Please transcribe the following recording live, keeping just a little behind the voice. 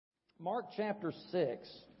Mark chapter 6.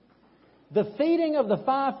 The feeding of the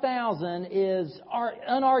 5,000 is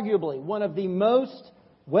unarguably one of the most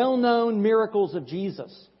well-known miracles of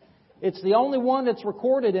Jesus. It's the only one that's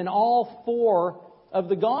recorded in all four of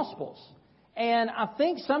the Gospels. And I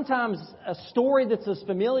think sometimes a story that's as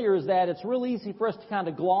familiar as that, it's real easy for us to kind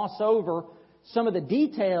of gloss over some of the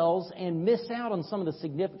details and miss out on some of the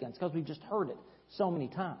significance because we've just heard it so many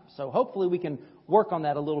times. So hopefully we can work on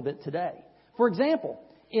that a little bit today. For example,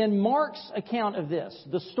 in Mark's account of this,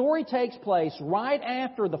 the story takes place right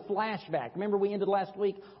after the flashback. Remember, we ended last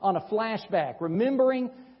week on a flashback, remembering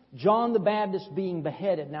John the Baptist being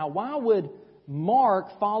beheaded. Now, why would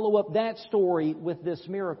Mark follow up that story with this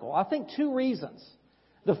miracle? I think two reasons.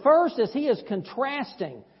 The first is he is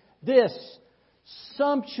contrasting this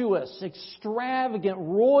sumptuous, extravagant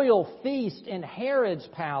royal feast in Herod's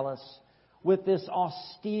palace with this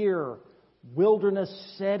austere,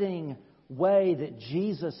 wilderness setting way that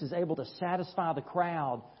Jesus is able to satisfy the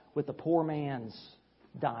crowd with the poor man's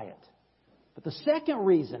diet. But the second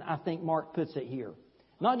reason I think Mark puts it here,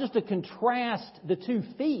 not just to contrast the two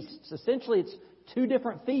feasts, essentially it's two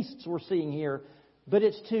different feasts we're seeing here, but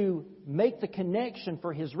it's to make the connection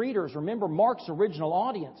for his readers. Remember, Mark's original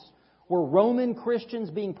audience were Roman Christians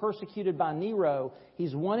being persecuted by Nero.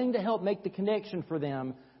 He's wanting to help make the connection for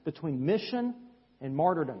them between mission and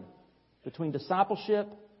martyrdom, between discipleship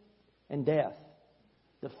and death.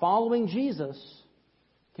 That following Jesus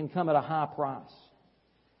can come at a high price.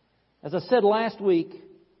 As I said last week,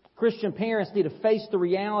 Christian parents need to face the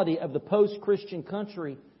reality of the post-Christian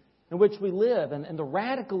country in which we live and the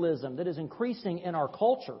radicalism that is increasing in our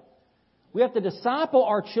culture. We have to disciple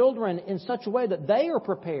our children in such a way that they are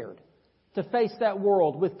prepared to face that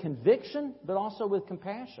world with conviction, but also with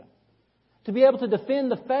compassion. To be able to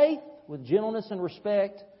defend the faith with gentleness and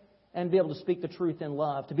respect, and be able to speak the truth in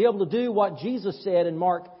love. To be able to do what Jesus said in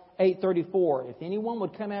Mark 8:34. If anyone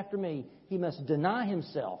would come after me, he must deny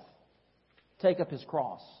himself, take up his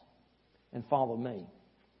cross, and follow me.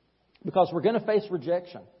 Because we're going to face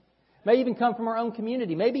rejection. It may even come from our own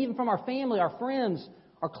community. Maybe even from our family, our friends,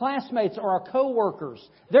 our classmates, or our co-workers.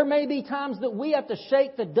 There may be times that we have to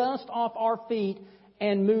shake the dust off our feet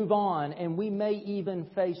and move on. And we may even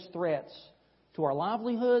face threats to our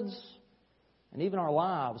livelihoods and even our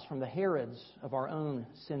lives from the Herods of our own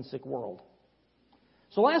sin-sick world.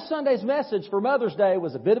 So last Sunday's message for Mother's Day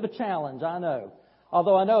was a bit of a challenge, I know.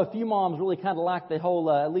 Although I know a few moms really kind of like the whole,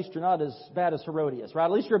 at least you're not as bad as Herodias, right?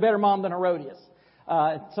 At least you're a better mom than Herodias.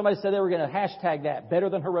 Somebody said they were going to hashtag that, better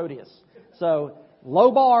than Herodias. So, low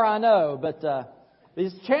bar, I know, but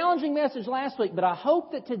this challenging message last week. But I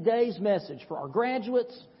hope that today's message for our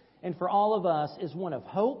graduates and for all of us is one of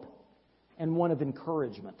hope and one of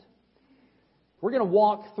encouragement. We're going to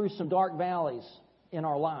walk through some dark valleys in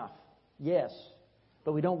our life, yes,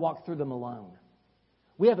 but we don't walk through them alone.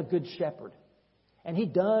 We have a good shepherd, and He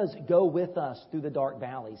does go with us through the dark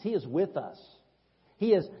valleys. He is with us.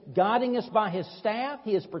 He is guiding us by His staff.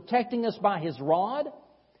 He is protecting us by His rod.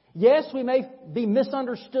 Yes, we may be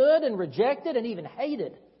misunderstood and rejected and even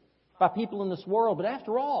hated by people in this world, but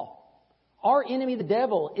after all, our enemy, the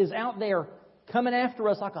devil, is out there coming after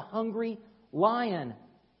us like a hungry lion.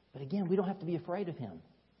 But again, we don't have to be afraid of him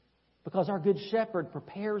because our good shepherd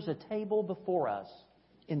prepares a table before us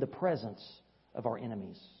in the presence of our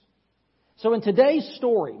enemies. So in today's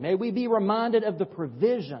story, may we be reminded of the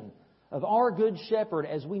provision of our good shepherd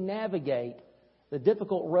as we navigate the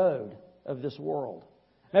difficult road of this world.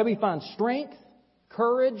 May we find strength,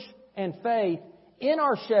 courage, and faith in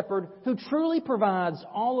our shepherd who truly provides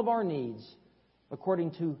all of our needs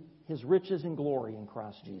according to His riches and glory in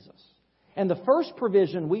Christ Jesus. And the first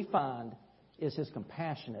provision we find is His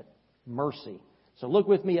compassionate mercy. So look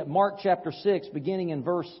with me at Mark chapter 6, beginning in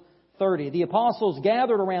verse 30. The apostles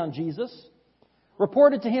gathered around Jesus,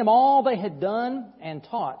 reported to Him all they had done and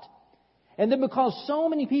taught. And then because so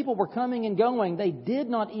many people were coming and going, they did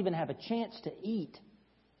not even have a chance to eat.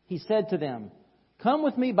 He said to them, "Come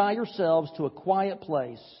with me by yourselves to a quiet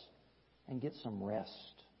place and get some rest."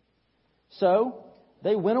 So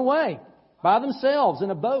they went away by themselves in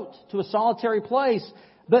a boat to a solitary place.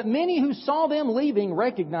 But many who saw them leaving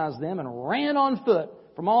recognized them and ran on foot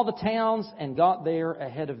from all the towns and got there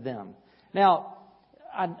ahead of them. Now,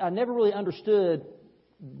 I never really understood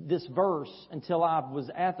this verse until I was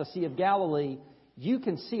at the Sea of Galilee. You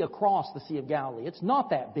can see across the Sea of Galilee. It's not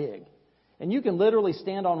that big. And you can literally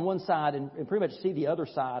stand on one side and pretty much see the other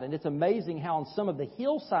side. And it's amazing how in some of the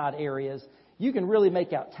hillside areas, you can really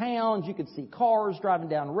make out towns. You can see cars driving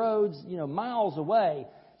down roads, miles away.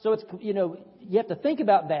 So it's, you have to think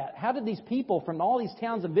about that. How did these people from all these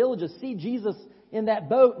towns and villages see Jesus in that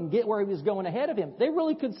boat and get where he was going ahead of him. They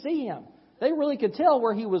really could see him. They really could tell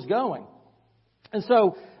where he was going. And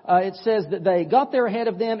so it says that they got there ahead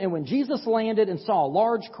of them, and when Jesus landed and saw a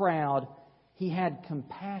large crowd, He had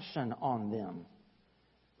compassion on them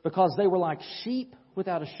because they were like sheep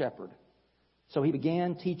without a shepherd. So He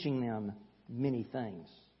began teaching them many things.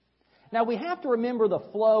 Now we have to remember the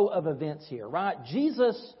flow of events here, right?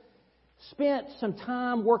 Jesus spent some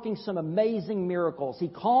time working some amazing miracles. He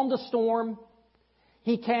calmed a storm.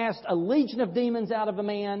 He cast a legion of demons out of a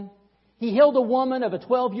man. He healed a woman of a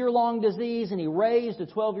 12-year-long disease, and He raised a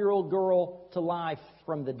 12-year-old girl to life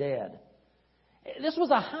from the dead. This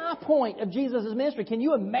was a high point of Jesus' ministry. Can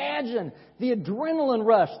you imagine the adrenaline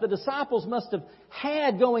rush the disciples must have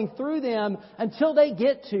had going through them until they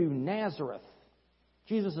get to Nazareth,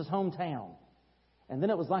 Jesus' hometown? And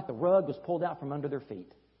then it was like the rug was pulled out from under their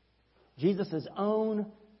feet. Jesus' own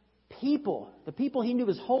people, the people He knew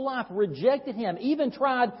His whole life, rejected Him, even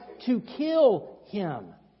tried to kill Him.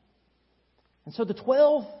 And so the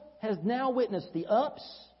 12 has now witnessed the ups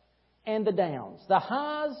and the downs, the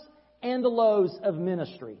highs and the lows of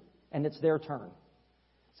ministry, and it's their turn.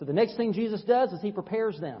 So the next thing Jesus does is He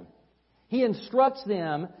prepares them. He instructs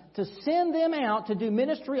them to send them out to do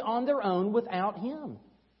ministry on their own without Him.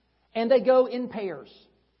 And they go in pairs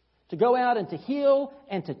to go out and to heal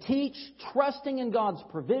and to teach, trusting in God's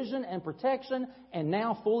provision and protection, and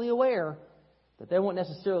now fully aware that they won't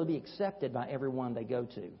necessarily be accepted by everyone they go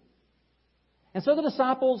to. And so the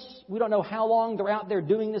disciples, we don't know how long they're out there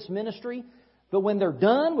doing this ministry, but when they're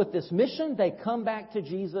done with this mission, they come back to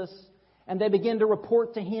Jesus and they begin to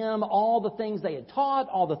report to Him all the things they had taught,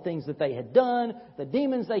 all the things that they had done, the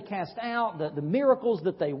demons they cast out, the miracles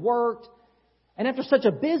that they worked. And after such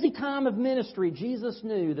a busy time of ministry, Jesus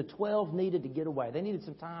knew the 12 needed to get away. They needed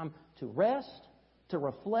some time to rest, to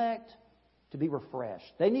reflect, to be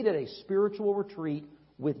refreshed. They needed a spiritual retreat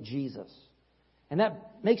with Jesus. And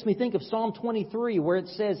that makes me think of Psalm 23, where it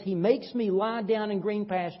says, He makes me lie down in green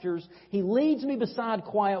pastures. He leads me beside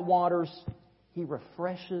quiet waters. He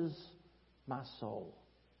refreshes my soul.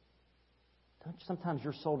 Sometimes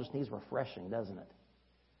your soul just needs refreshing, doesn't it?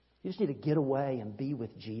 You just need to get away and be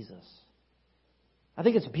with Jesus. I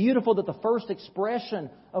think it's beautiful that the first expression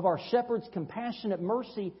of our shepherd's compassionate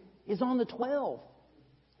mercy is on the 12.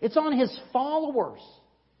 It's on His followers.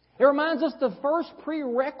 It reminds us the first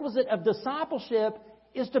prerequisite of discipleship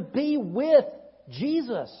is to be with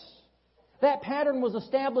Jesus. That pattern was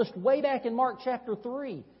established way back in Mark chapter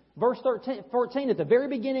 3, verse 14. At the very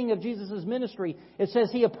beginning of Jesus' ministry, it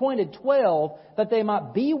says He appointed 12 that they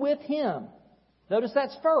might be with Him. Notice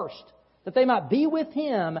that's first. That they might be with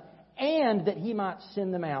Him and that He might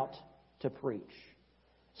send them out to preach.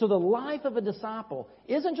 So the life of a disciple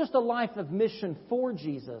isn't just a life of mission for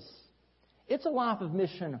Jesus. It's a life of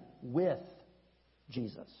mission with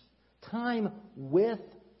Jesus. Time with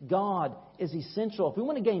God is essential. If we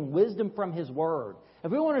want to gain wisdom from His Word,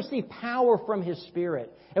 if we want to receive power from His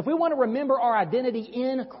Spirit, if we want to remember our identity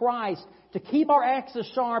in Christ, to keep our axes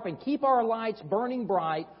sharp and keep our lights burning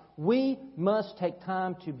bright, we must take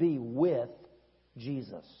time to be with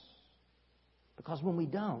Jesus. Because when we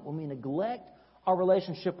don't, when we neglect our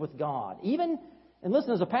relationship with God, and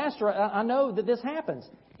listen, as a pastor, I know that this happens.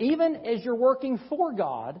 Even as you're working for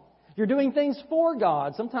God, you're doing things for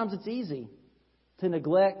God, sometimes it's easy to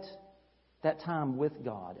neglect that time with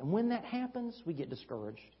God. And when that happens, we get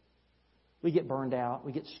discouraged. We get burned out.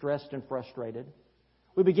 We get stressed and frustrated.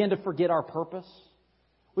 We begin to forget our purpose.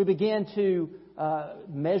 We begin to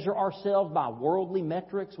measure ourselves by worldly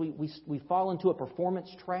metrics. We fall into a performance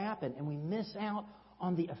trap, and we miss out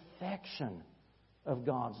on the affection of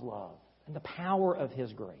God's love and the power of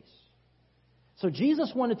His grace. So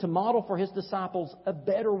Jesus wanted to model for His disciples a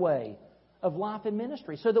better way of life and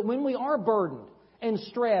ministry so that when we are burdened and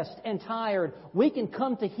stressed and tired, we can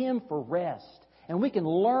come to Him for rest and we can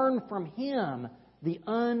learn from Him the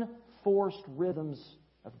unforced rhythms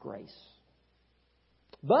of grace.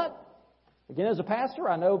 But, again, as a pastor,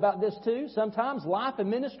 I know about this too. Sometimes life and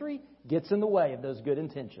ministry gets in the way of those good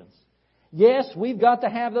intentions. Yes, we've got to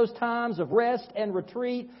have those times of rest and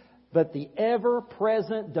retreat, but the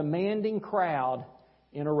ever-present demanding crowd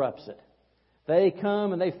interrupts it. They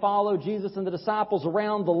come and they follow Jesus and the disciples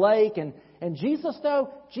around the lake. And Jesus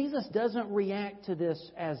doesn't react to this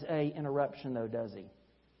as an interruption, though, does He?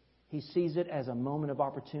 He sees it as a moment of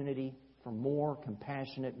opportunity for more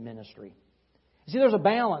compassionate ministry. You see, there's a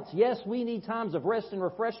balance. Yes, we need times of rest and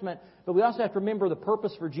refreshment, but we also have to remember the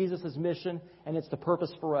purpose for Jesus' mission, and it's the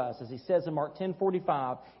purpose for us. As He says in Mark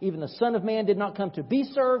 10:45, even the Son of Man did not come to be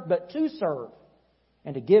served, but to serve,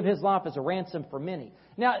 and to give His life as a ransom for many.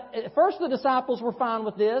 Now, at first the disciples were fine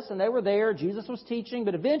with this, and they were there. Jesus was teaching,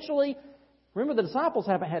 but eventually, remember the disciples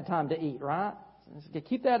haven't had time to eat, right?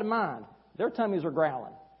 Keep that in mind. Their tummies are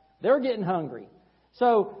growling. They're getting hungry.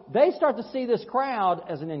 So they start to see this crowd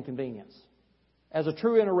as an inconvenience, as a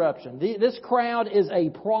true interruption. This crowd is a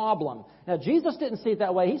problem. Now, Jesus didn't see it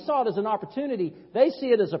that way. He saw it as an opportunity. They see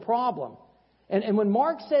it as a problem. And when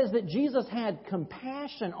Mark says that Jesus had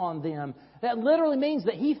compassion on them, that literally means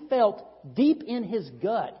that He felt deep in His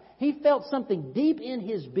gut. He felt something deep in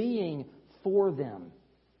His being for them.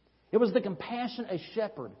 It was the compassion a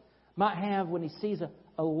shepherd might have when he sees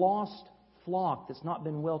a lost flock that's not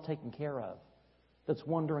been well taken care of, that's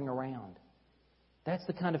wandering around. That's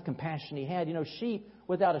the kind of compassion He had. You know, sheep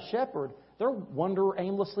without a shepherd, they'll wander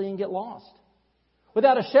aimlessly and get lost.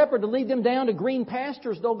 Without a shepherd to lead them down to green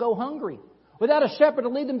pastures, they'll go hungry. Without a shepherd to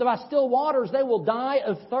lead them by still waters, they will die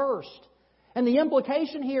of thirst. And the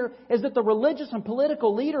implication here is that the religious and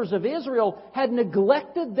political leaders of Israel had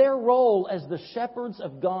neglected their role as the shepherds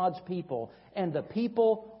of God's people. And the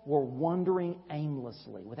people were wandering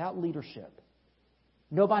aimlessly, without leadership.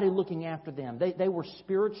 Nobody looking after them. They were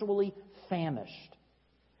spiritually famished.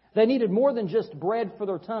 They needed more than just bread for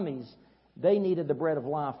their tummies. They needed the bread of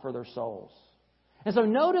life for their souls. And so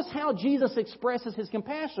notice how Jesus expresses His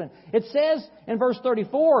compassion. It says in verse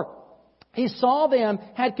 34, He saw them,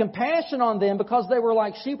 had compassion on them because they were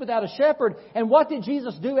like sheep without a shepherd. And what did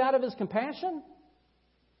Jesus do out of His compassion?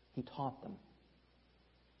 He taught them.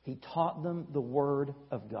 He taught them the Word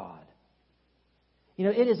of God. You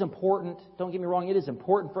know, it is important, don't get me wrong, it is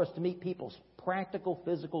important for us to meet people's practical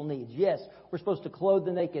physical needs. Yes, we're supposed to clothe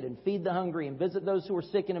the naked and feed the hungry and visit those who are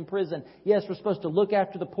sick and in prison. Yes, we're supposed to look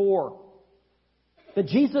after the poor. But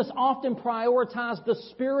Jesus often prioritized the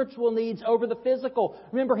spiritual needs over the physical.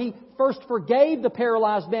 Remember, He first forgave the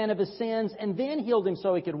paralyzed man of his sins and then healed him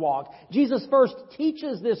so he could walk. Jesus first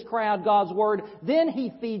teaches this crowd God's Word, then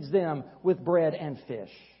He feeds them with bread and fish.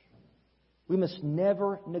 We must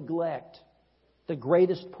never neglect the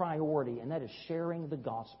greatest priority, and that is sharing the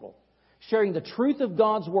gospel. Sharing the truth of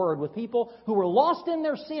God's Word with people who are lost in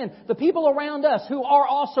their sin. The people around us who are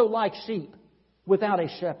also like sheep without a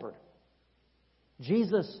shepherd.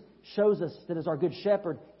 Jesus shows us that as our good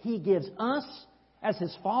shepherd, He gives us, as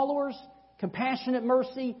His followers, compassionate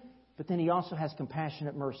mercy, but then He also has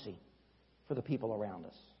compassionate mercy for the people around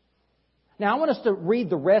us. Now, I want us to read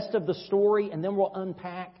the rest of the story, and then we'll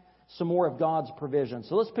unpack some more of God's provision.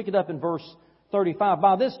 So let's pick it up in verse 35.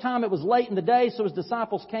 By this time it was late in the day, so His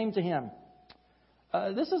disciples came to Him.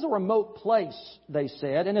 This is a remote place, they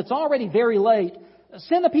said, and it's already very late.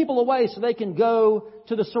 Send the people away so they can go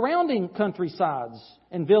to the surrounding countrysides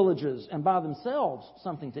and villages and buy themselves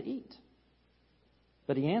something to eat.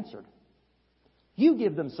 But He answered, You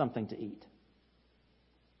give them something to eat.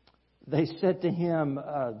 They said to Him,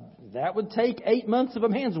 That would take 8 months of a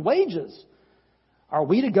man's wages. Are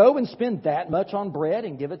we to go and spend that much on bread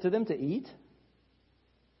and give it to them to eat?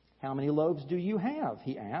 How many loaves do you have?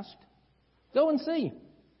 He asked. Go and see.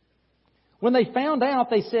 When they found out,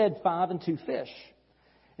 they said 5 and 2 fish.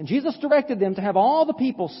 And Jesus directed them to have all the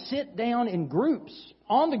people sit down in groups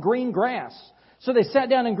on the green grass. So they sat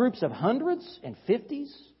down in groups of hundreds and 50s,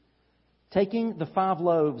 taking the 5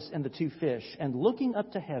 loaves and the 2 fish, and looking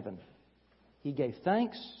up to heaven, He gave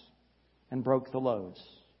thanks and broke the loaves.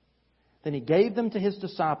 Then He gave them to His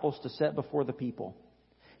disciples to set before the people.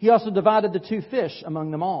 He also divided the 2 fish among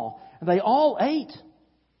them all. And they all ate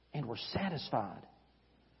and were satisfied.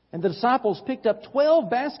 And the disciples picked up 12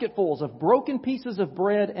 basketfuls of broken pieces of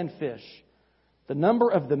bread and fish. The number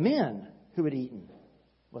of the men who had eaten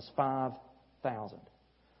was 5,000.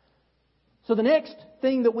 So the next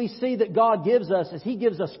thing that we see that God gives us is He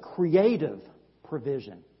gives us creative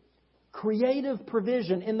provision. Creative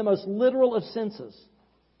provision in the most literal of senses.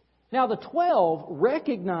 Now the 12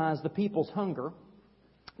 recognized the people's hunger.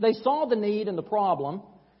 They saw the need and the problem,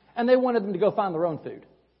 and they wanted them to go find their own food.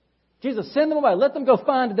 Jesus, send them away. Let them go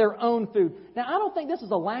find their own food. Now, I don't think this is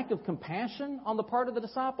a lack of compassion on the part of the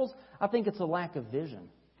disciples. I think it's a lack of vision.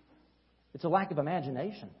 It's a lack of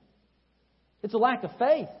imagination. It's a lack of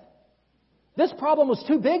faith. This problem was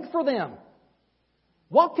too big for them.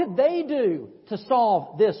 What could they do to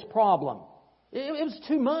solve this problem? It was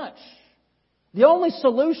too much. The only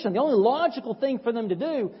solution, the only logical thing for them to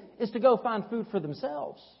do is to go find food for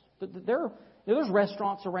themselves. There's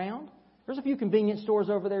restaurants around. There's a few convenience stores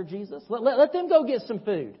over there, Jesus. Let them go get some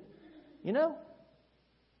food. You know?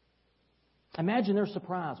 Imagine their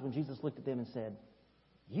surprise when Jesus looked at them and said,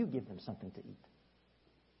 You give them something to eat.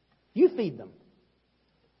 You feed them.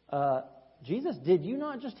 Jesus, did you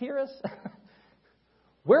not just hear us?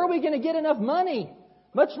 Where are we going to get enough money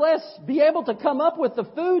much less be able to come up with the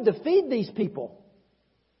food to feed these people.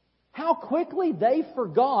 How quickly they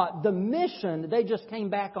forgot the mission they just came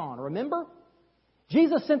back on. Remember?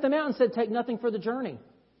 Jesus sent them out and said, take nothing for the journey.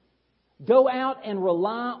 Go out and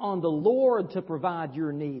rely on the Lord to provide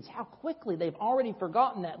your needs. How quickly they've already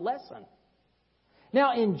forgotten that lesson.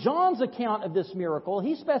 Now, in John's account of this miracle,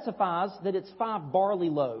 he specifies that it's 5 barley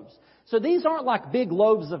loaves. So these aren't like big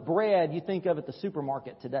loaves of bread you think of at the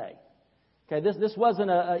supermarket today. Okay, this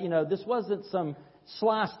wasn't some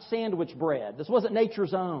sliced sandwich bread. This wasn't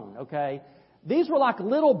nature's own, okay? These were like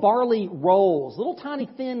little barley rolls, little tiny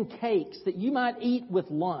thin cakes that you might eat with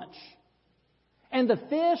lunch. And the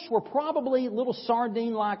fish were probably little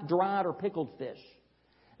sardine-like dried or pickled fish.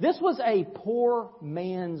 This was a poor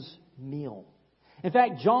man's meal. In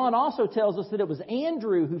fact, John also tells us that it was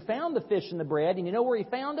Andrew who found the fish and the bread. And you know where he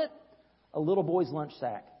found it? A little boy's lunch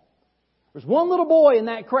sack. There's one little boy in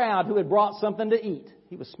that crowd who had brought something to eat.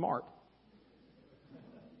 He was smart.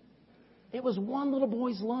 It was one little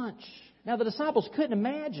boy's lunch. Now, the disciples couldn't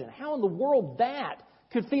imagine how in the world that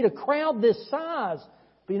could feed a crowd this size.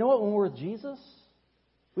 But you know what? When we're with Jesus,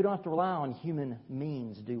 we don't have to rely on human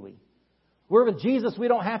means, do we? We're with Jesus, we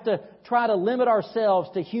don't have to try to limit ourselves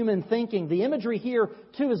to human thinking. The imagery here,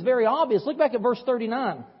 too, is very obvious. Look back at verse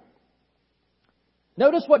 39.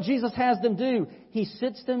 Notice what Jesus has them do. He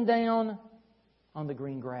sits them down on the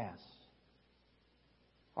green grass.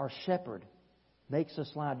 Our shepherd makes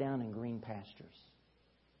us lie down in green pastures.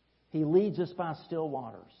 He leads us by still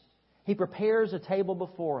waters. He prepares a table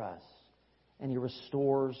before us, and He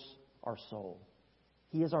restores our soul.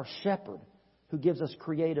 He is our shepherd who gives us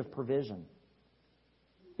creative provision.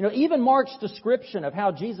 You know, even Mark's description of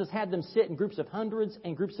how Jesus had them sit in groups of hundreds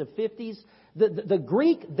and groups of 50s, the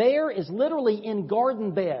Greek there is literally in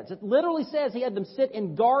garden beds. It literally says He had them sit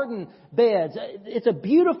in garden beds. It's a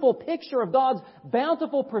beautiful picture of God's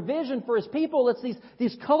bountiful provision for His people. It's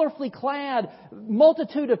these colorfully clad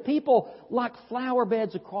multitude of people like flower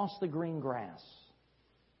beds across the green grass.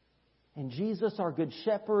 And Jesus, our good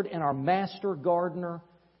shepherd and our master gardener,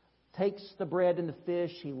 takes the bread and the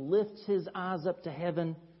fish. He lifts His eyes up to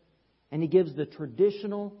heaven, and He gives the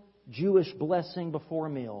traditional Jewish blessing before a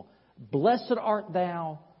meal. Blessed art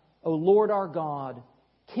Thou, O Lord our God,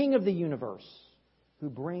 King of the universe, who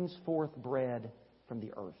brings forth bread from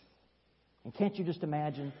the earth. And can't you just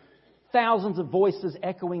imagine thousands of voices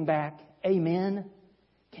echoing back, Amen?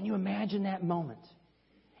 Can you imagine that moment?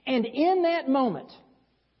 And in that moment,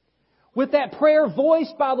 with that prayer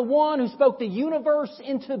voiced by the one who spoke the universe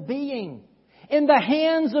into being, in the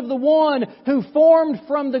hands of the one who formed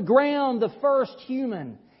from the ground the first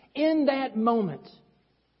human, in that moment,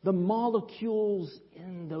 the molecules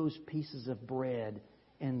in those pieces of bread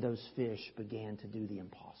and those fish began to do the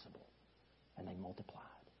impossible. And they multiplied.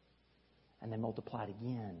 And they multiplied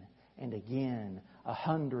again and again,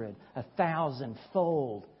 100,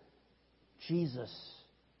 1,000-fold. Jesus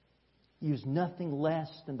used nothing less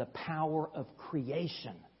than the power of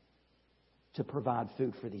creation to provide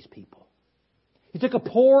food for these people. He took a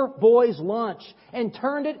poor boy's lunch and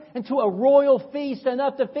turned it into a royal feast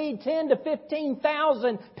enough to feed 10 to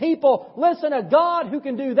 15,000 people. Listen, a God who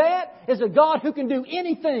can do that is a God who can do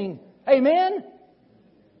anything. Amen?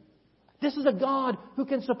 This is a God who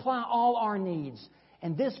can supply all our needs.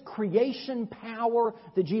 And this creation power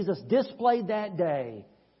that Jesus displayed that day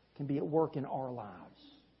can be at work in our lives.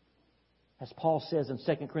 As Paul says in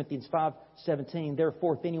 2 Corinthians 5:17,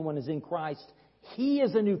 therefore, if anyone is in Christ, he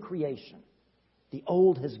is a new creation. The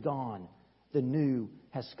old has gone, the new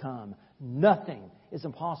has come. Nothing is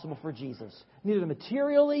impossible for Jesus, neither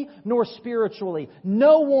materially nor spiritually.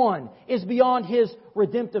 No one is beyond His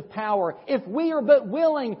redemptive power. If we are but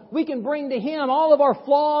willing, we can bring to Him all of our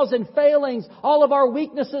flaws and failings, all of our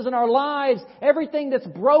weaknesses in our lives, everything that's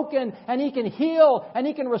broken, and He can heal, and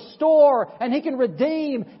He can restore, and He can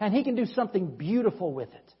redeem, and He can do something beautiful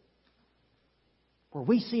with it. Where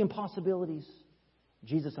we see impossibilities,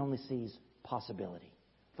 Jesus only sees possibility.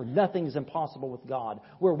 For nothing is impossible with God.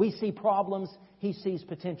 Where we see problems, He sees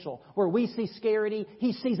potential. Where we see scarcity,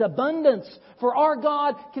 He sees abundance. For our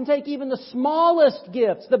God can take even the smallest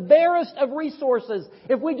gifts, the barest of resources.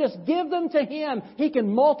 If we just give them to Him, He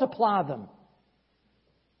can multiply them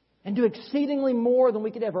and do exceedingly more than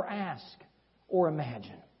we could ever ask or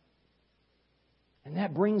imagine. And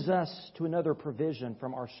that brings us to another provision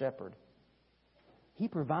from our shepherd. He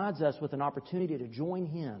provides us with an opportunity to join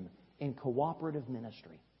Him in cooperative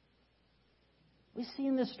ministry. We see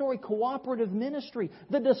in this story cooperative ministry.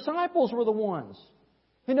 The disciples were the ones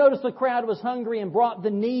who noticed the crowd was hungry and brought the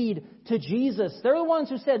need to Jesus. They're the ones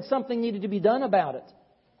who said something needed to be done about it.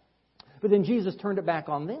 But then Jesus turned it back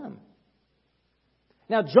on them.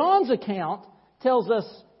 Now, John's account tells us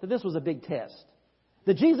that this was a big test.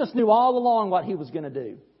 That Jesus knew all along what He was going to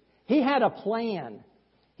do. He had a plan.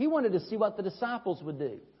 He wanted to see what the disciples would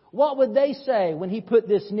do. What would they say when He put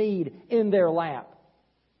this need in their lap?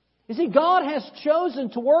 You see, God has chosen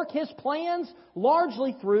to work His plans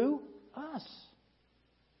largely through us.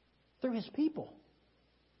 Through His people.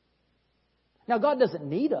 Now, God doesn't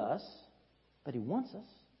need us, but He wants us.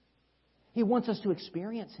 He wants us to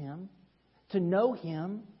experience Him, to know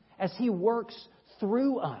Him as He works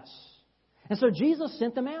through us. And so Jesus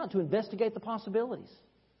sent them out to investigate the possibilities,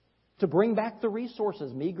 to bring back the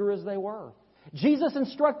resources, meager as they were. Jesus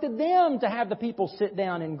instructed them to have the people sit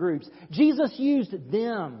down in groups. Jesus used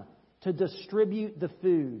them to distribute the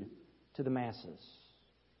food to the masses.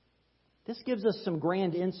 This gives us some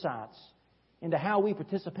grand insights into how we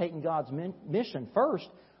participate in God's mission. First,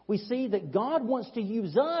 we see that God wants to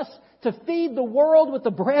use us to feed the world with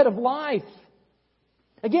the bread of life.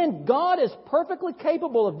 Again, God is perfectly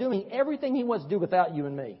capable of doing everything He wants to do without you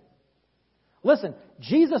and me. Listen,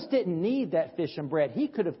 Jesus didn't need that fish and bread. He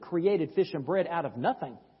could have created fish and bread out of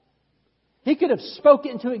nothing. He could have spoke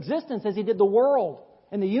it into existence as He did the world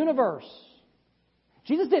and the universe.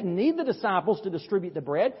 Jesus didn't need the disciples to distribute the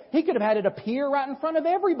bread. He could have had it appear right in front of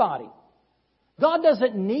everybody. God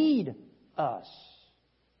doesn't need us.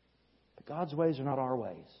 But God's ways are not our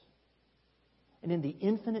ways. And in the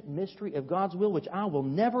infinite mystery of God's will, which I will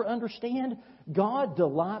never understand, God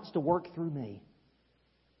delights to work through me.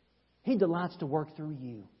 He delights to work through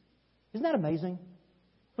you. Isn't that amazing?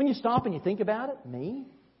 When you stop and you think about it, me?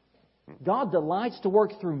 God delights to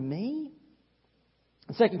work through me?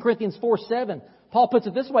 In 2 Corinthians 4:7, Paul puts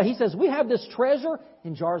it this way. He says, we have this treasure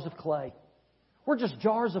in jars of clay. We're just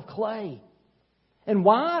jars of clay. And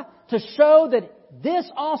why? To show that this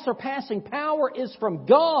all-surpassing power is from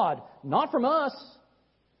God, not from us.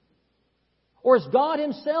 Or as God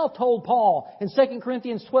Himself told Paul in 2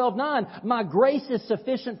 Corinthians 12:9, my grace is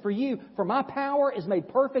sufficient for you, for my power is made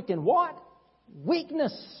perfect in what?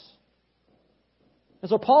 Weakness. And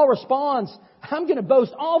so Paul responds, I'm going to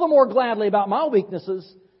boast all the more gladly about my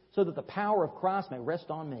weaknesses so that the power of Christ may rest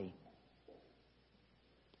on me.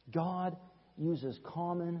 God uses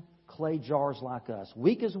common clay jars like us,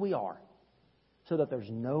 weak as we are, so that there's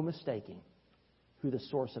no mistaking who the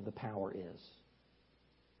source of the power is.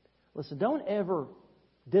 Listen, don't ever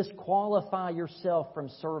disqualify yourself from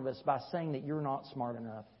service by saying that you're not smart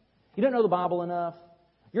enough. You don't know the Bible enough.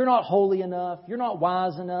 You're not holy enough. You're not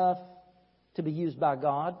wise enough to be used by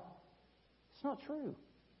God. It's not true.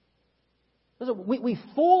 Listen, we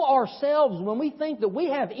fool ourselves when we think that we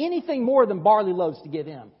have anything more than barley loaves to give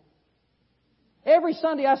Him. Every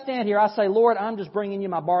Sunday I stand here, I say, Lord, I'm just bringing you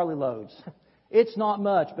my barley loaves. It's not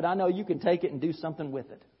much, but I know you can take it and do something with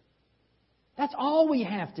it. That's all we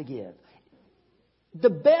have to give. The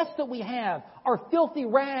best that we have are filthy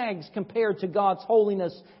rags compared to God's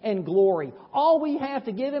holiness and glory. All we have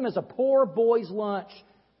to give Him is a poor boy's lunch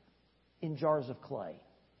in jars of clay.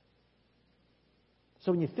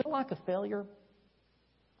 So when you feel like a failure,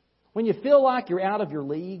 when you feel like you're out of your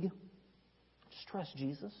league, just trust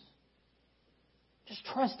Jesus. Just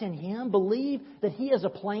trust in Him. Believe that He has a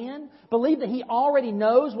plan. Believe that He already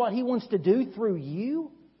knows what He wants to do through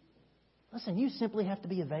you. Listen, you simply have to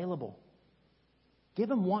be available. Give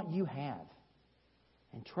Him what you have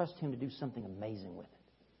and trust Him to do something amazing with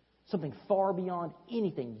it. Something far beyond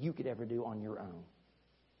anything you could ever do on your own.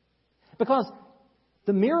 Because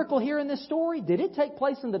the miracle here in this story, did it take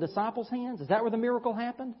place in the disciples' hands? Is that where the miracle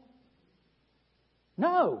happened?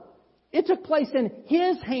 No. It took place in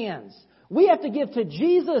His hands. We have to give to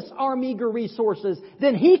Jesus our meager resources.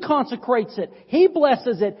 Then He consecrates it. He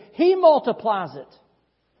blesses it. He multiplies it.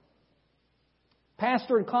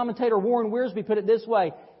 Pastor and commentator Warren Wiersbe put it this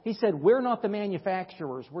way. He said, we're not the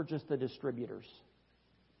manufacturers. We're just the distributors.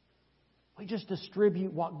 We just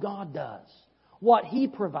distribute what God does, what He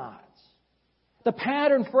provides. The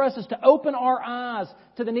pattern for us is to open our eyes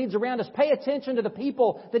to the needs around us. Pay attention to the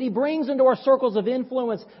people that He brings into our circles of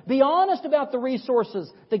influence. Be honest about the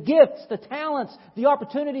resources, the gifts, the talents, the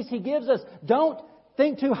opportunities He gives us. Don't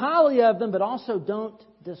think too highly of them, but also don't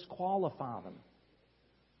disqualify them.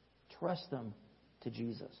 Trust them to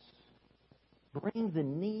Jesus. Bring the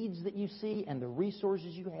needs that you see and the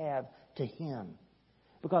resources you have to Him,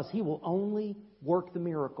 because He will only work the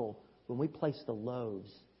miracle when we place the loaves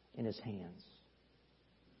in His hands.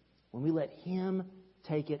 When we let Him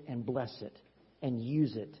take it and bless it and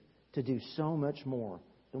use it to do so much more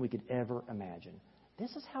than we could ever imagine.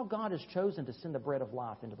 This is how God has chosen to send the bread of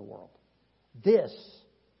life into the world. This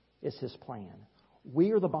is His plan.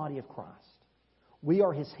 We are the body of Christ. We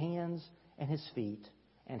are His hands and His feet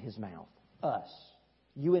and His mouth. Us.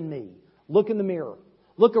 You and me. Look in the mirror.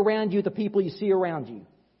 Look around you at the people you see around you.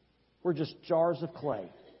 We're just jars of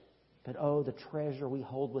clay. But oh, the treasure we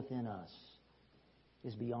hold within us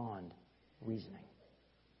is beyond reasoning.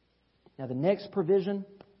 Now the next provision,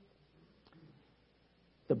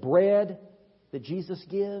 the bread that Jesus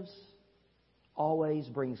gives, always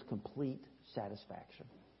brings complete satisfaction.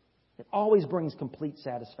 It always brings complete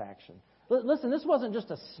satisfaction. Listen, this wasn't just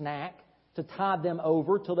a snack to tide them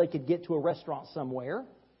over till they could get to a restaurant somewhere.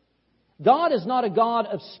 God is not a God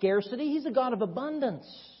of scarcity. He's a God of abundance.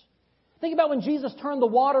 Think about when Jesus turned the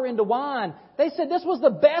water into wine. They said this was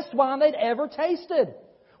the best wine they'd ever tasted.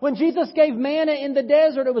 When Jesus gave manna in the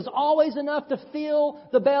desert, it was always enough to fill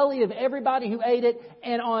the belly of everybody who ate it.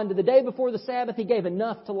 And on the day before the Sabbath, He gave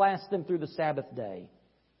enough to last them through the Sabbath day.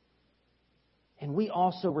 And we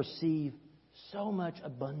also receive so much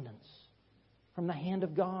abundance from the hand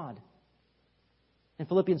of God. In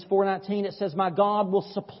Philippians 4:19 it says, "My God will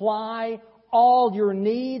supply all your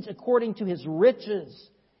needs according to His riches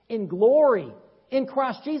in glory in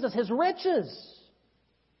Christ Jesus." His riches.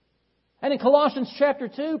 And in Colossians chapter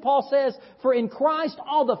 2, Paul says, "For in Christ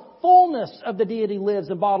all the fullness of the deity lives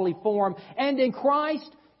in bodily form, and in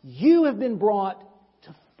Christ you have been brought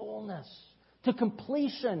to fullness, to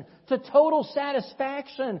completion, to total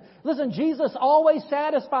satisfaction." Listen, Jesus always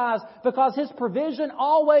satisfies because His provision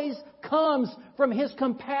always comes from His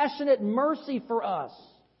compassionate mercy for us.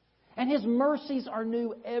 And His mercies are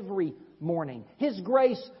new every morning. His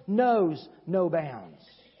grace knows no bounds.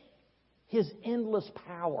 His endless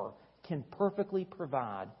power can perfectly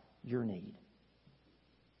provide your need.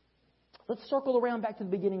 Let's circle around back to the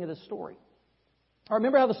beginning of this story. I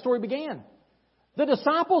remember how the story began. The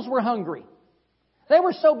disciples were hungry. They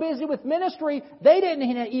were so busy with ministry, they didn't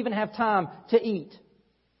even have time to eat.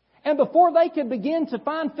 And before they could begin to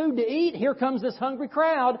find food to eat, here comes this hungry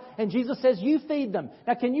crowd, and Jesus says, "You feed them."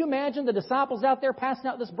 Now, can you imagine the disciples out there passing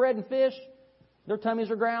out this bread and fish? Their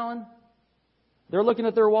tummies are growling. They're looking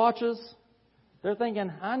at their watches. They're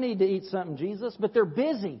thinking, "I need to eat something, Jesus." But they're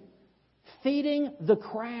busy feeding the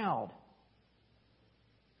crowd.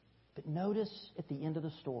 But notice at the end of the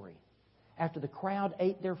story, after the crowd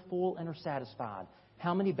ate their full and are satisfied,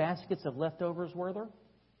 how many baskets of leftovers were there?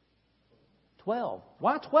 12.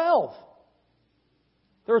 Why 12?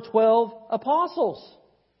 There are 12 apostles.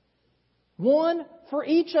 One for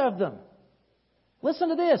each of them. Listen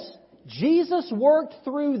to this. Jesus worked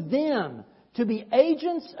through them to be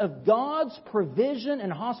agents of God's provision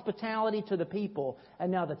and hospitality to the people.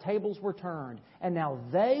 And now the tables were turned. And now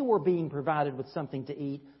they were being provided with something to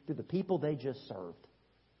eat through the people they just served.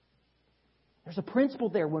 There's a principle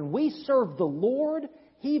there. When we serve the Lord,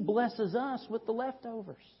 He blesses us with the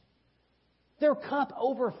leftovers. Their cup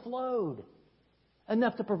overflowed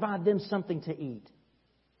enough to provide them something to eat.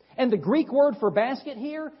 And the Greek word for basket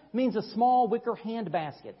here means a small wicker hand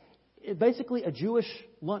basket. Basically a Jewish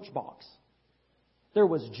lunchbox. There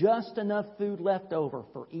was just enough food left over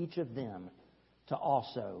for each of them to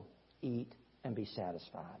also eat and be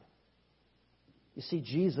satisfied. You see,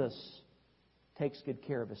 Jesus takes good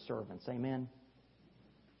care of His servants. Amen?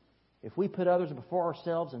 If we put others before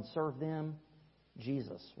ourselves and serve them,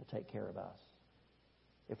 Jesus will take care of us.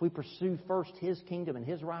 If we pursue first His kingdom and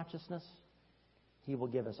His righteousness, He will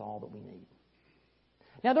give us all that we need.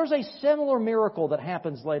 Now, there's a similar miracle that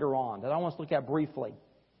happens later on that I want us to look at briefly.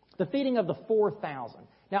 The feeding of the 4,000.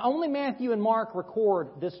 Now, only Matthew and Mark record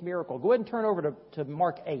this miracle. Go ahead and turn over to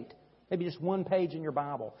Mark 8. Maybe just one page in your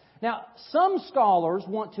Bible. Now, some scholars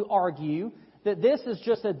want to argue that this is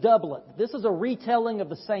just a doublet. This is a retelling of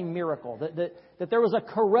the same miracle. That there was a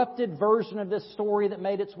corrupted version of this story that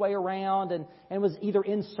made its way around and was either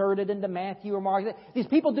inserted into Matthew or Mark. These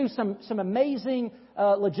people do some amazing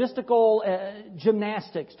logistical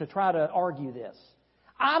gymnastics to try to argue this.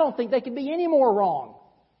 I don't think they could be any more wrong.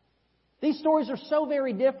 These stories are so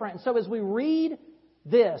very different. And so as we read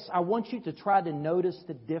this, I want you to try to notice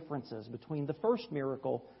the differences between the first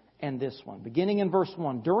miracle and this one. Beginning in verse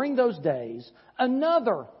 1. During those days,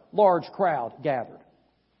 another large crowd gathered.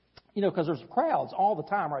 You know, because there's crowds all the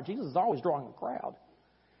time, right? Jesus is always drawing a crowd.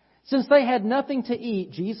 Since they had nothing to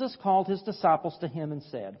eat, Jesus called His disciples to Him and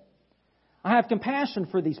said, "I have compassion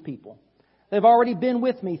for these people. They've already been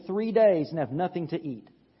with me 3 days and have nothing to eat.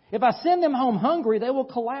 If I send them home hungry, they will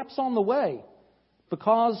collapse on the way,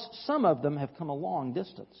 because some of them have come a long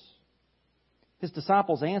distance." His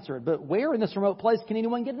disciples answered, "But where in this remote place can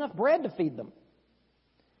anyone get enough bread to feed them?"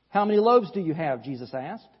 "How many loaves do you have?" Jesus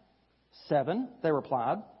asked. 7, they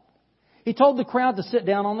replied. He told the crowd to sit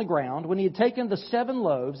down on the ground. When He had taken the 7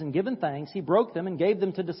 loaves and given thanks, He broke them and gave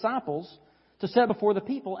them to disciples to set before the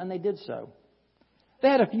people, and they did so. They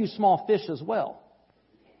had a few small fish as well.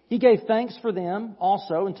 He gave thanks for them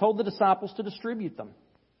also and told the disciples to distribute them.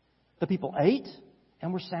 The people ate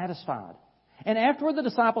and were satisfied. And afterward the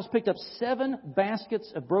disciples picked up 7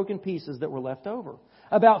 baskets of broken pieces that were left over.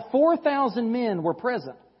 About 4,000 men were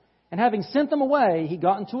present. And having sent them away, he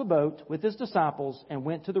got into a boat with his disciples and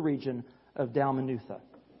went to the region of Dalmanutha.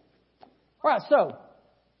 All right, so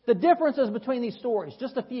the differences between these stories,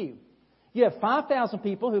 just a few. You have 5,000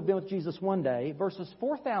 people who have been with Jesus one day versus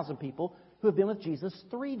 4,000 people who have been with Jesus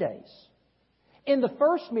 3 days. In the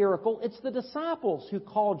first miracle, it's the disciples who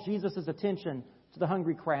called Jesus' attention to the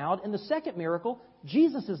hungry crowd. In the second miracle,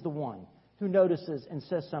 Jesus is the one who notices and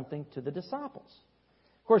says something to the disciples.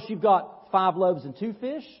 Of course, you've got 5 loaves and 2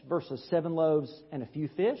 fish versus 7 loaves and a few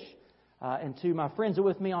fish. And to my friends who were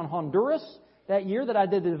with me on Honduras that year that I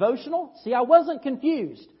did the devotional, see, I wasn't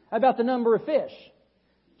confused about the number of fish.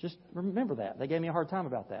 Just remember that. They gave me a hard time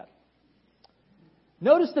about that.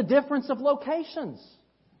 Notice the difference of locations.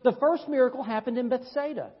 The first miracle happened in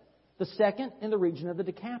Bethsaida. The second in the region of the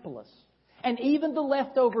Decapolis. And even the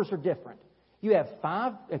leftovers are different. You have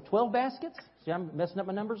 12 baskets. See, I'm messing up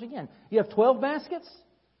my numbers again. You have 12 baskets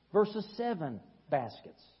versus 7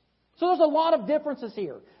 baskets. So there's a lot of differences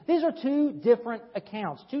here. These are 2 different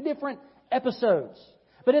accounts, 2 different episodes.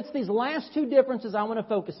 But it's these last 2 differences I want to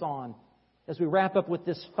focus on as we wrap up with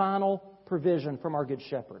this final provision from our Good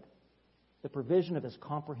Shepherd. The provision of His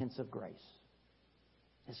comprehensive grace.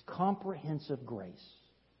 His comprehensive grace.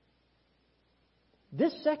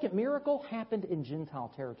 This second miracle happened in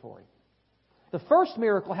Gentile territory. The first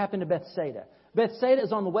miracle happened in Bethsaida. Bethsaida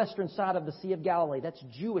is on the western side of the Sea of Galilee. That's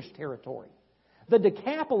Jewish territory. The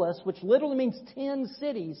Decapolis, which literally means 10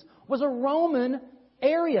 cities, was a Roman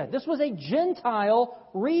area. This was a Gentile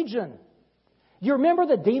region. You remember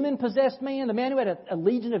the demon-possessed man, the man who had a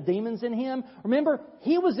legion of demons in him? Remember,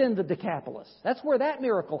 he was in the Decapolis. That's where that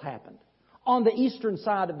miracle happened, on the eastern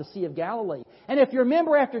side of the Sea of Galilee. And if you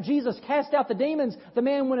remember, after Jesus cast out the demons, the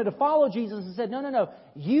man wanted to follow Jesus and said, no.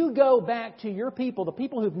 You go back to your people, the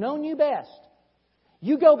people who've known you best.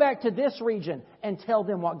 You go back to this region and tell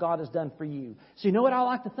them what God has done for you. So you know what I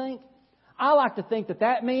like to think? I like to think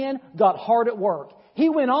that man got hard at work. He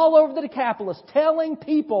went all over the Decapolis telling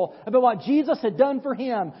people about what Jesus had done for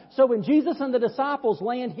him. So when Jesus and the disciples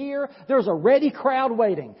land here, there's a ready crowd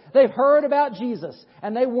waiting. They've heard about Jesus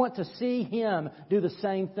and they want to see Him do the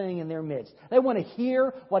same thing in their midst. They want to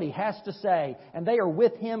hear what He has to say. And they are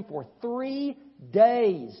with Him for 3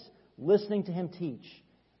 days, listening to Him teach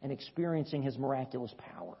and experiencing His miraculous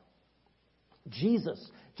power. Jesus,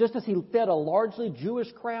 just as He fed a largely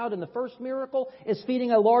Jewish crowd in the first miracle, is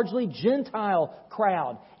feeding a largely Gentile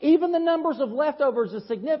crowd. Even the numbers of leftovers is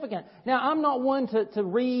significant. Now, I'm not one to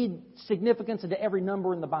read significance into every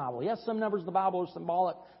number in the Bible. Yes, some numbers in the Bible are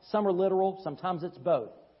symbolic, some are literal, sometimes it's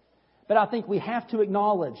both. But I think we have to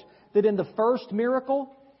acknowledge that in the first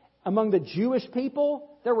miracle, among the Jewish people,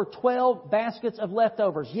 there were 12 baskets of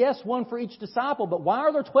leftovers. Yes, one for each disciple, but why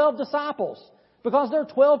are there 12 disciples? Because there are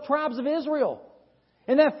 12 tribes of Israel.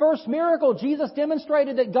 In that first miracle, Jesus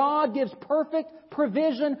demonstrated that God gives perfect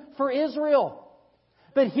provision for Israel.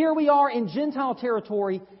 But here we are in Gentile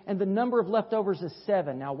territory, and the number of leftovers is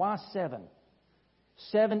 7. Now, why 7?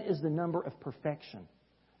 7 is the number of perfection,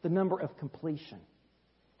 the number of completion.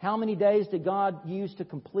 How many days did God use to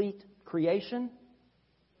complete creation?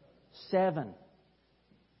 7.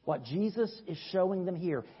 What Jesus is showing them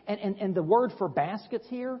here. And the word for baskets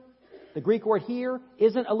here, the Greek word here,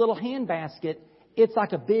 isn't a little hand basket. It's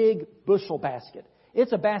like a big bushel basket.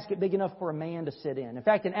 It's a basket big enough for a man to sit in. In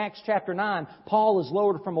fact, in Acts chapter 9, Paul is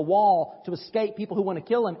lowered from a wall to escape people who want to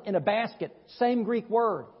kill him in a basket. Same Greek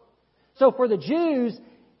word. So for the Jews,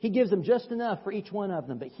 He gives them just enough for each one of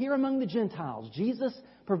them. But here among the Gentiles, Jesus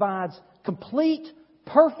provides complete,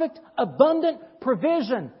 perfect, abundant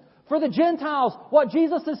provision. For the Gentiles, what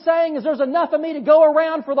Jesus is saying is there's enough of me to go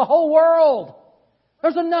around for the whole world.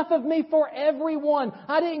 There's enough of me for everyone.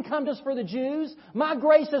 I didn't come just for the Jews. My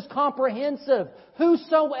grace is comprehensive.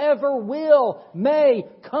 Whosoever will may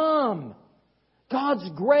come. God's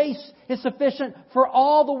grace is sufficient for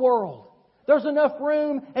all the world. There's enough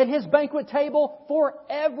room at His banquet table for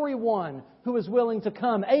everyone who is willing to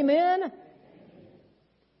come. Amen?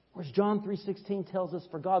 Whereas John 3:16 tells us,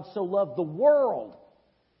 for God so loved the world,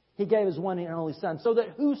 He gave His one and only Son, so that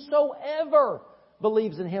whosoever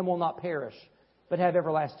believes in Him will not perish, but have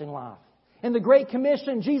everlasting life. In the Great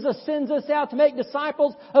Commission, Jesus sends us out to make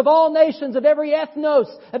disciples of all nations, of every ethnos,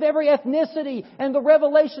 of every ethnicity. And the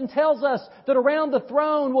Revelation tells us that around the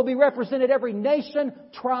throne will be represented every nation,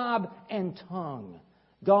 tribe, and tongue.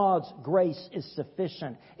 God's grace is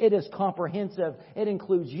sufficient. It is comprehensive. It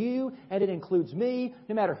includes you and it includes me,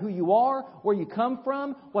 no matter who you are, where you come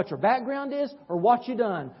from, what your background is, or what you've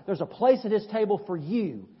done. There's a place at His table for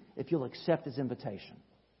you if you'll accept His invitation.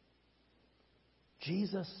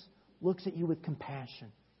 Jesus looks at you with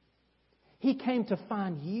compassion. He came to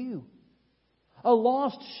find you, a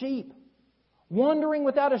lost sheep, wandering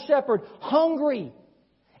without a shepherd, hungry.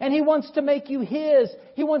 And He wants to make you His.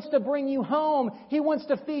 He wants to bring you home. He wants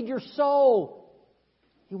to feed your soul.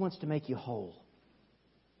 He wants to make you whole.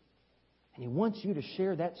 And He wants you to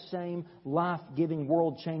share that same life-giving,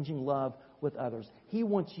 world-changing love with others. He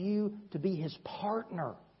wants you to be His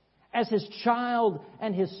partner, as His child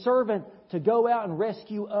and His servant, to go out and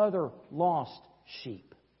rescue other lost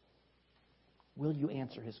sheep. Will you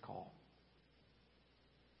answer His call?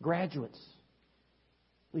 Graduates,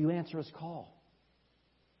 will you answer His call?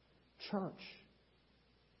 Church,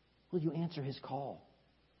 will you answer His call?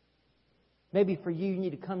 Maybe for you need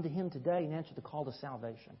to come to Him today and answer the call to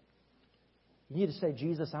salvation. You need to say,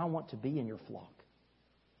 Jesus, I want to be in your flock.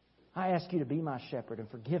 I ask you to be my shepherd and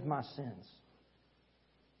forgive my sins.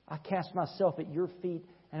 I cast myself at your feet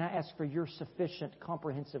and I ask for your sufficient,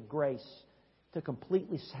 comprehensive grace to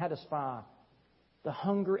completely satisfy the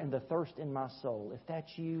hunger and the thirst in my soul. If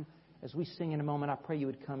that's you, as we sing in a moment, I pray you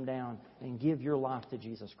would come down and give your life to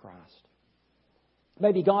Jesus Christ.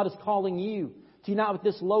 Maybe God is calling you to unite with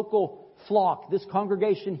this local flock, this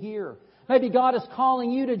congregation here. Maybe God is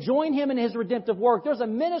calling you to join Him in His redemptive work. There's a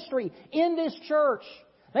ministry in this church.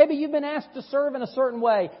 Maybe you've been asked to serve in a certain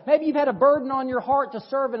way. Maybe you've had a burden on your heart to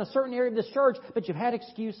serve in a certain area of this church, but you've had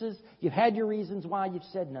excuses. You've had your reasons why you've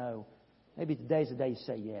said no. Maybe today's the day you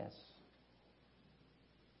say yes.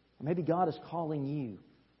 Or maybe God is calling you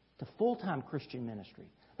to full-time Christian ministry.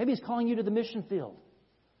 Maybe He's calling you to the mission field,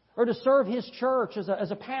 or to serve His church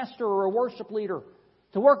as a pastor or a worship leader,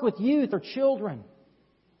 to work with youth or children.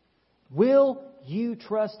 Will you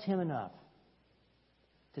trust Him enough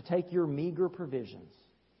to take your meager provisions,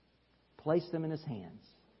 place them in His hands,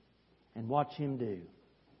 and watch Him do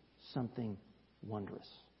something wondrous?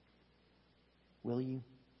 Will you?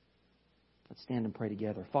 Let's stand and pray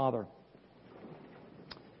together. Father,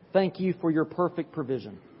 thank You for Your perfect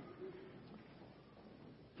provision,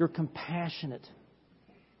 Your compassionate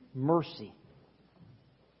mercy.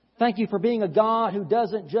 Thank You for being a God who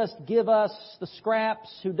doesn't just give us the scraps,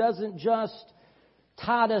 who doesn't just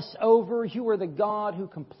tide us over. You are the God who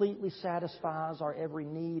completely satisfies our every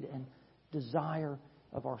need and desire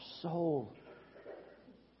of our soul.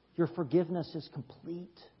 Your forgiveness is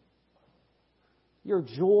complete. Your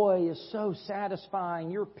joy is so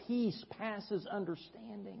satisfying. Your peace passes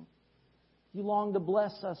understanding. You long to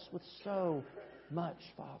bless us with so much,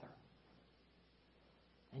 Father.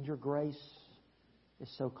 And Your grace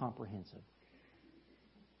is so comprehensive.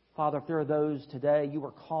 Father, if there are those today You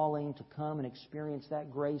are calling to come and experience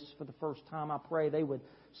that grace for the first time, I pray they would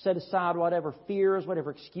set aside whatever fears,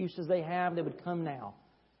 whatever excuses they have. They would come now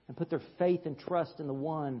and put their faith and trust in the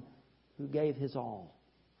One who gave His all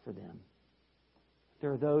for them. If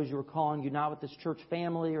there are those You are calling, unite with this church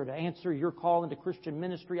family, or to answer Your call into Christian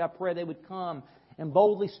ministry, I pray they would come and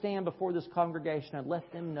boldly stand before this congregation and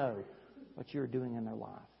let them know what You are doing in their life.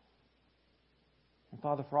 And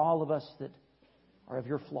Father, for all of us that are of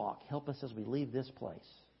Your flock, help us as we leave this place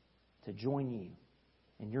to join You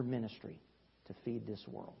in Your ministry to feed this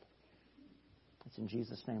world. It's in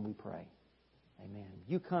Jesus' name we pray. Amen.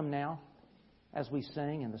 You come now as we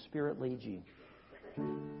sing and the Spirit leads you.